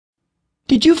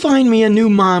Did you find me a new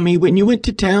mommy when you went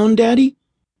to town, Daddy?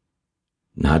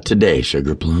 Not today,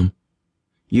 Sugar Plum.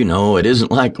 You know, it isn't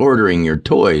like ordering your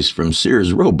toys from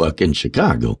Sears Roebuck in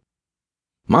Chicago.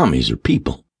 Mommies are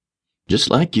people, just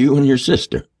like you and your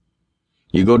sister.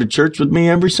 You go to church with me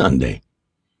every Sunday.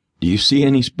 Do you see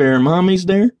any spare mommies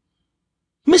there?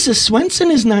 Mrs. Swenson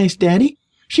is nice, Daddy.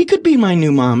 She could be my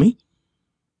new mommy.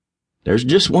 There's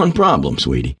just one problem,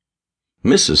 sweetie.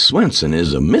 Mrs. Swenson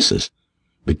is a Mrs.,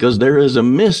 because there is a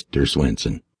Mr.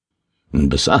 Swenson. And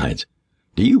besides,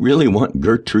 do you really want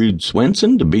Gertrude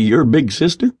Swenson to be your big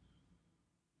sister?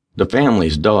 The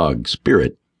family's dog,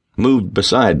 Spirit, moved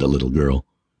beside the little girl,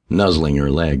 nuzzling her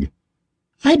leg.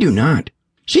 I do not.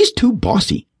 She's too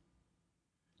bossy.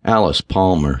 Alice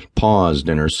Palmer paused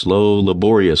in her slow,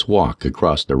 laborious walk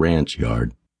across the ranch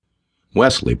yard.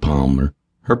 Wesley Palmer,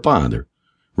 her father,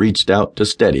 reached out to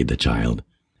steady the child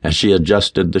as she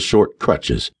adjusted the short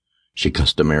crutches she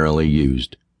customarily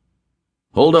used.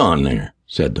 "Hold on there,"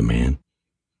 said the man.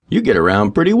 "You get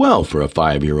around pretty well for a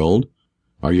 5-year-old.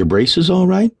 Are your braces all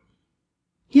right?"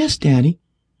 Yes, Daddy.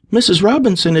 Mrs.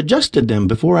 Robinson adjusted them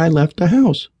before I left the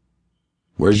house.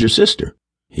 "Where's your sister?"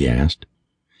 he asked.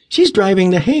 She's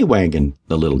driving the hay wagon,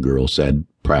 the little girl said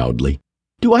proudly.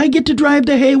 Do I get to drive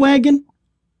the hay wagon?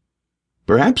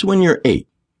 Perhaps when you're 8,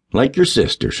 like your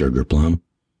sister, Sugar Plum.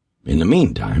 In the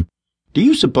meantime, do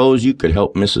you suppose you could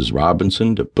help Mrs.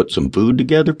 Robinson to put some food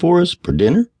together for us for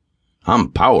dinner?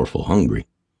 I'm powerful hungry.